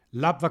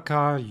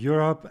Latvia,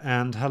 Europe,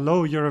 and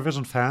hello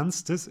Eurovision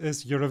fans. This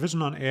is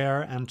Eurovision on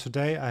Air, and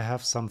today I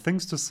have some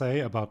things to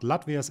say about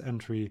Latvia's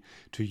entry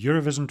to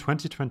Eurovision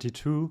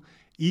 2022,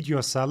 Eat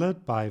Your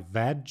Salad by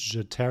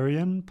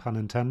Vag-etarian, pun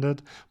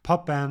intended,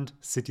 pop band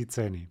Citi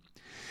Zeni.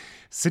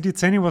 Citi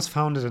Zeni was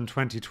founded in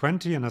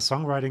 2020 in a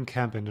songwriting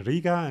camp in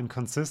Riga and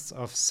consists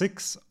of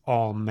 6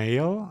 all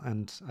male,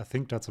 and I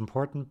think that's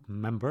important,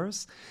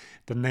 members.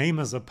 The name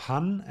is a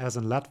pun, as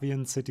in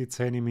Latvian Citi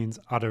Zeni means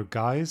other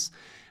guys,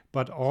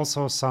 but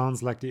also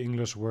sounds like the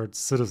English word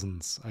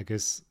citizens, I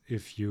guess,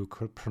 if you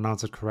could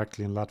pronounce it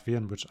correctly in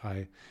Latvian, which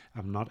I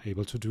am not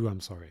able to do, I'm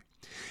sorry.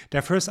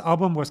 Their first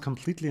album was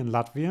completely in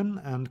Latvian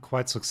and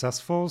quite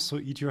successful, so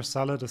Eat Your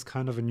Salad is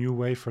kind of a new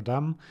way for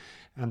them,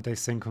 and they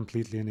sing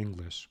completely in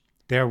English.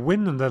 Their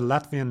win in the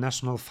Latvian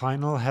national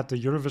final had the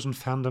Eurovision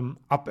fandom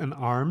up in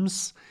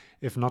arms,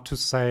 if not to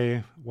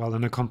say, well,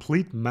 in a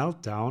complete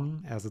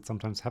meltdown, as it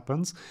sometimes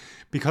happens,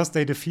 because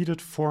they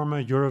defeated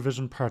former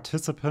Eurovision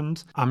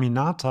participant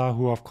Aminata,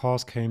 who of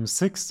course came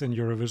 6th in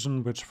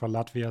Eurovision, which for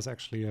Latvia is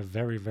actually a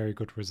very, very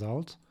good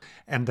result.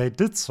 And they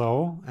did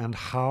so, and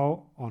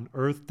how on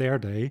earth dare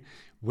they,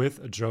 with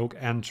a joke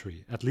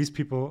entry. At least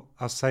people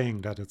are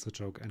saying that it's a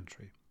joke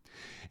entry.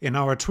 In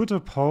our Twitter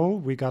poll,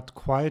 we got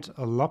quite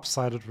a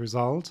lopsided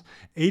result.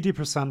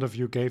 80% of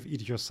you gave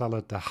Eat Your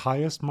Salad the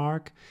highest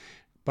mark,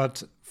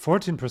 but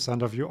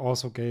 14% of you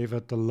also gave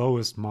it the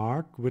lowest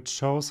mark, which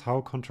shows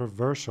how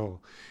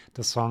controversial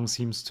the song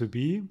seems to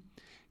be.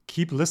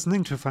 Keep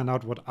listening to find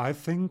out what I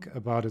think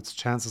about its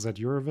chances at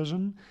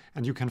Eurovision,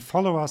 and you can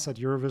follow us at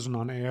Eurovision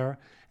on Air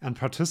and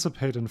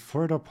participate in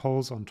further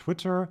polls on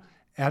Twitter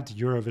at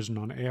Eurovision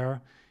on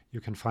Air.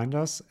 You can find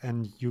us,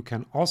 and you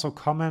can also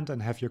comment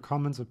and have your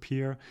comments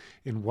appear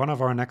in one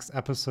of our next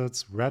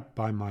episodes read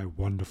by my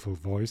wonderful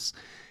voice.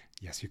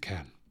 Yes, you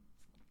can.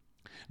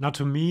 Now,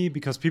 to me,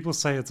 because people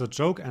say it's a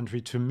joke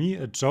entry, to me,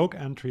 a joke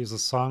entry is a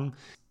song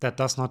that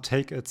does not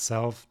take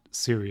itself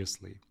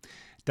seriously.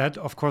 That,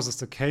 of course, is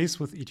the case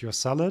with Eat Your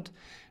Salad,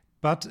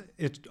 but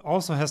it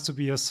also has to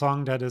be a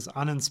song that is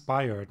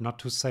uninspired, not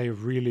to say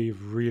really,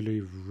 really,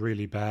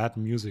 really bad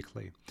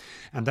musically.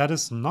 And that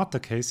is not the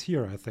case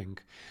here, I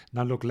think.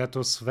 Na Look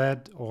Leto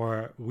Sved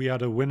or We Are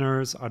the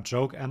Winners are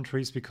joke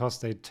entries because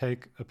they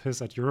take a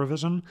piss at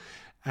Eurovision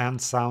and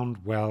sound,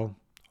 well,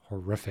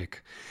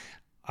 horrific.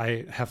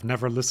 I have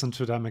never listened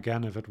to them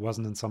again if it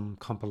wasn't in some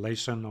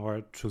compilation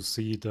or to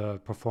see the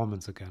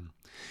performance again.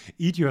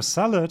 Eat Your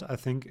Salad, I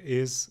think,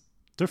 is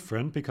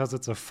different because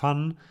it's a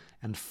fun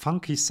and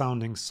funky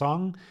sounding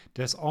song.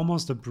 There's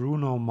almost a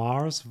Bruno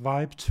Mars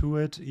vibe to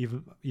it,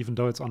 even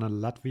though it's on a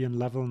Latvian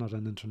level, not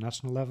an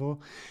international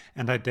level.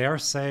 And I dare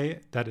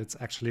say that it's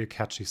actually a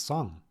catchy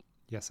song.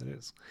 Yes, it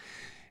is.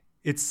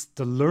 It's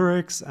the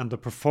lyrics and the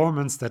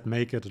performance that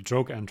make it a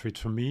joke entry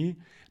to me,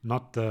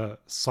 not the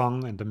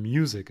song and the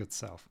music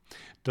itself.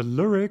 The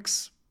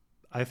lyrics,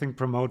 I think,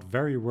 promote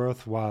very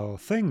worthwhile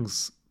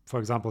things. For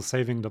example,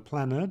 saving the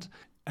planet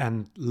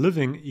and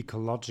living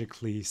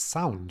ecologically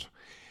sound.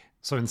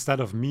 So instead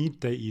of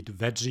meat, they eat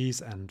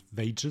veggies and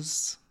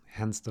vages,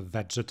 hence the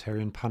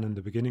vegetarian pun in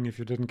the beginning if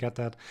you didn't get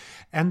that,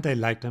 and they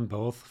like them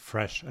both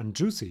fresh and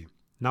juicy.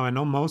 Now, I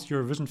know most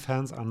Eurovision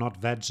fans are not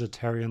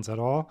vegetarians at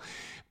all,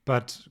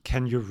 but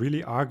can you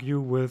really argue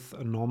with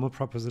a normal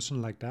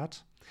proposition like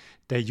that?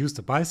 They use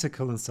the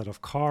bicycle instead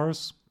of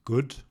cars,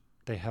 good.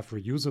 They have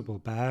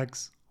reusable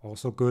bags,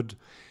 also good.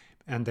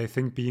 And they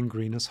think being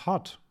green is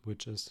hot,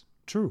 which is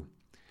true.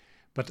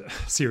 But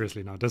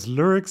seriously now, those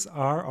lyrics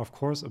are, of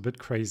course, a bit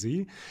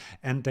crazy,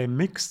 and they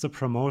mix the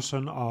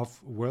promotion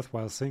of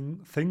worthwhile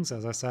things,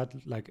 as I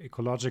said, like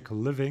ecological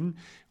living,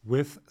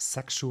 with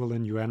sexual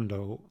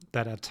innuendo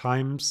that at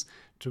times,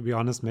 to be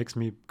honest, makes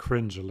me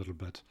cringe a little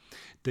bit.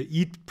 The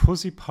eat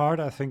pussy part,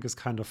 I think, is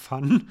kind of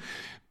fun,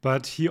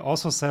 but he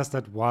also says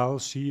that while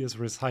she is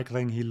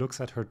recycling, he looks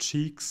at her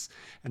cheeks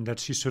and that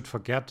she should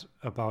forget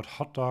about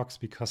hot dogs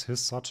because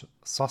his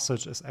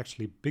sausage is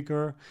actually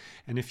bigger,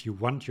 and if you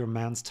want your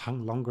man's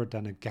tongue longer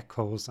than a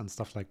gecko's and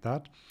stuff like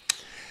that.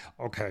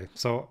 Okay,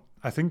 so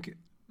I think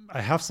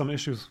I have some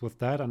issues with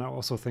that, and I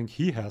also think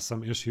he has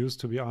some issues,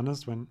 to be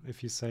honest, if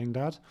he's saying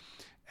that.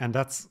 And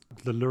that's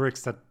the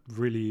lyrics that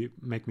really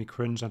make me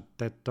cringe and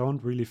that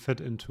don't really fit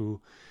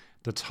into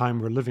the time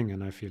we're living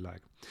in, I feel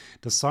like.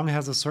 The song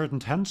has a certain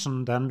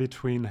tension then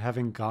between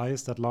having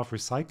guys that love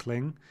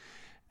recycling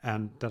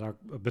and that are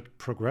a bit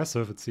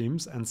progressive, it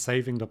seems, and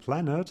saving the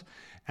planet,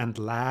 and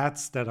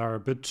lads that are a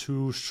bit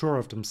too sure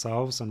of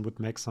themselves and would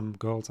make some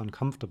girls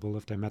uncomfortable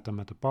if they met them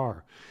at a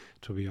bar,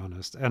 to be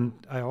honest. And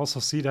I also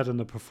see that in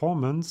the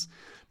performance,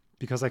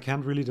 because I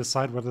can't really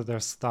decide whether their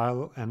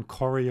style and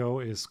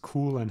choreo is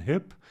cool and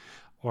hip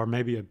or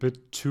maybe a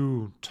bit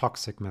too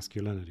toxic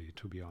masculinity,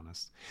 to be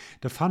honest.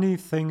 The funny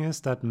thing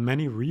is that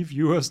many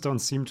reviewers don't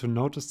seem to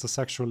notice the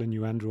sexual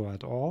innuendo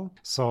at all.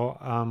 So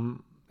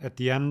At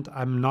the end,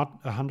 I'm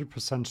not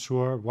 100%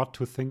 sure what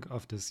to think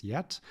of this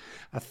yet.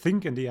 I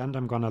think in the end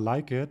I'm gonna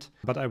like it,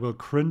 but I will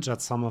cringe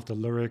at some of the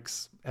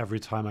lyrics every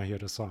time I hear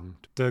the song.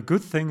 The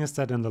good thing is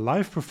that in the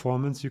live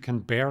performance, you can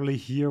barely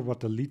hear what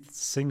the lead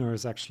singer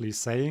is actually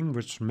saying,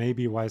 which may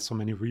be why so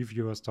many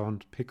reviewers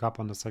don't pick up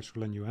on the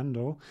sexual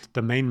innuendo.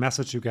 The main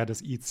message you get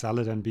is eat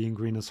salad and being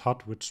green is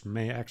hot, which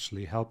may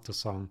actually help the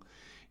song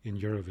in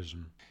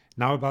Eurovision.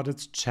 Now about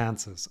its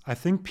chances. I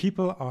think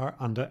people are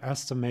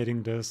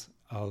underestimating this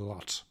a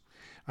lot.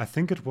 I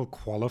think it will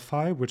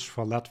qualify, which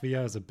for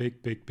Latvia is a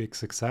big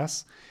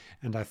success.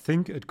 And I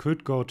think it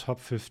could go top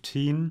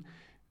 15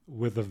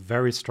 with a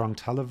very strong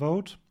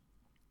televote.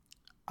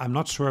 I'm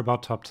not sure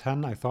about top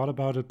 10. I thought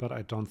about it, but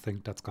I don't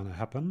think that's going to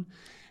happen.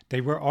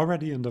 They were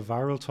already in the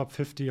viral top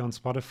 50 on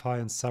Spotify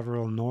in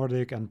several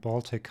Nordic and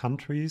Baltic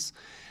countries.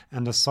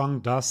 And the song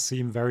does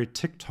seem very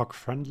TikTok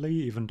friendly,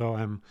 even though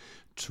I'm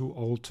too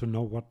old to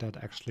know what that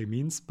actually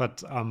means.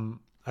 But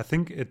I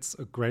think it's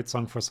a great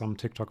song for some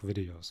TikTok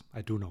videos.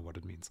 I do know what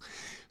it means.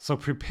 So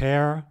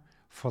prepare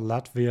for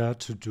Latvia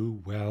to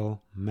do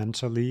well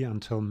mentally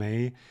until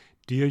May,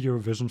 dear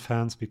Eurovision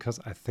fans, because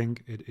I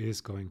think it is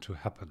going to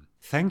happen.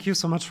 Thank you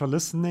so much for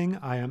listening.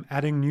 I am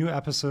adding new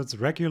episodes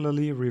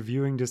regularly,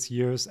 reviewing this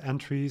year's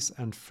entries,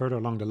 and further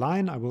along the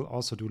line, I will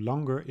also do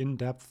longer,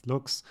 in-depth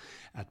looks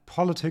at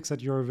politics at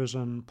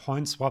Eurovision,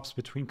 point swaps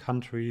between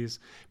countries,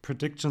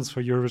 predictions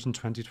for Eurovision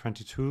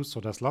 2022. So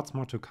there's lots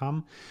more to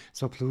come.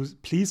 So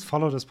please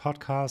follow this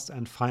podcast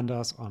and find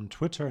us on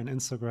Twitter and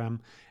Instagram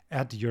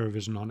at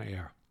Eurovision On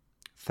Air.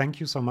 Thank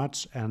you so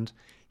much and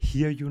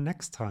hear you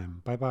next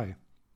time. Bye-bye.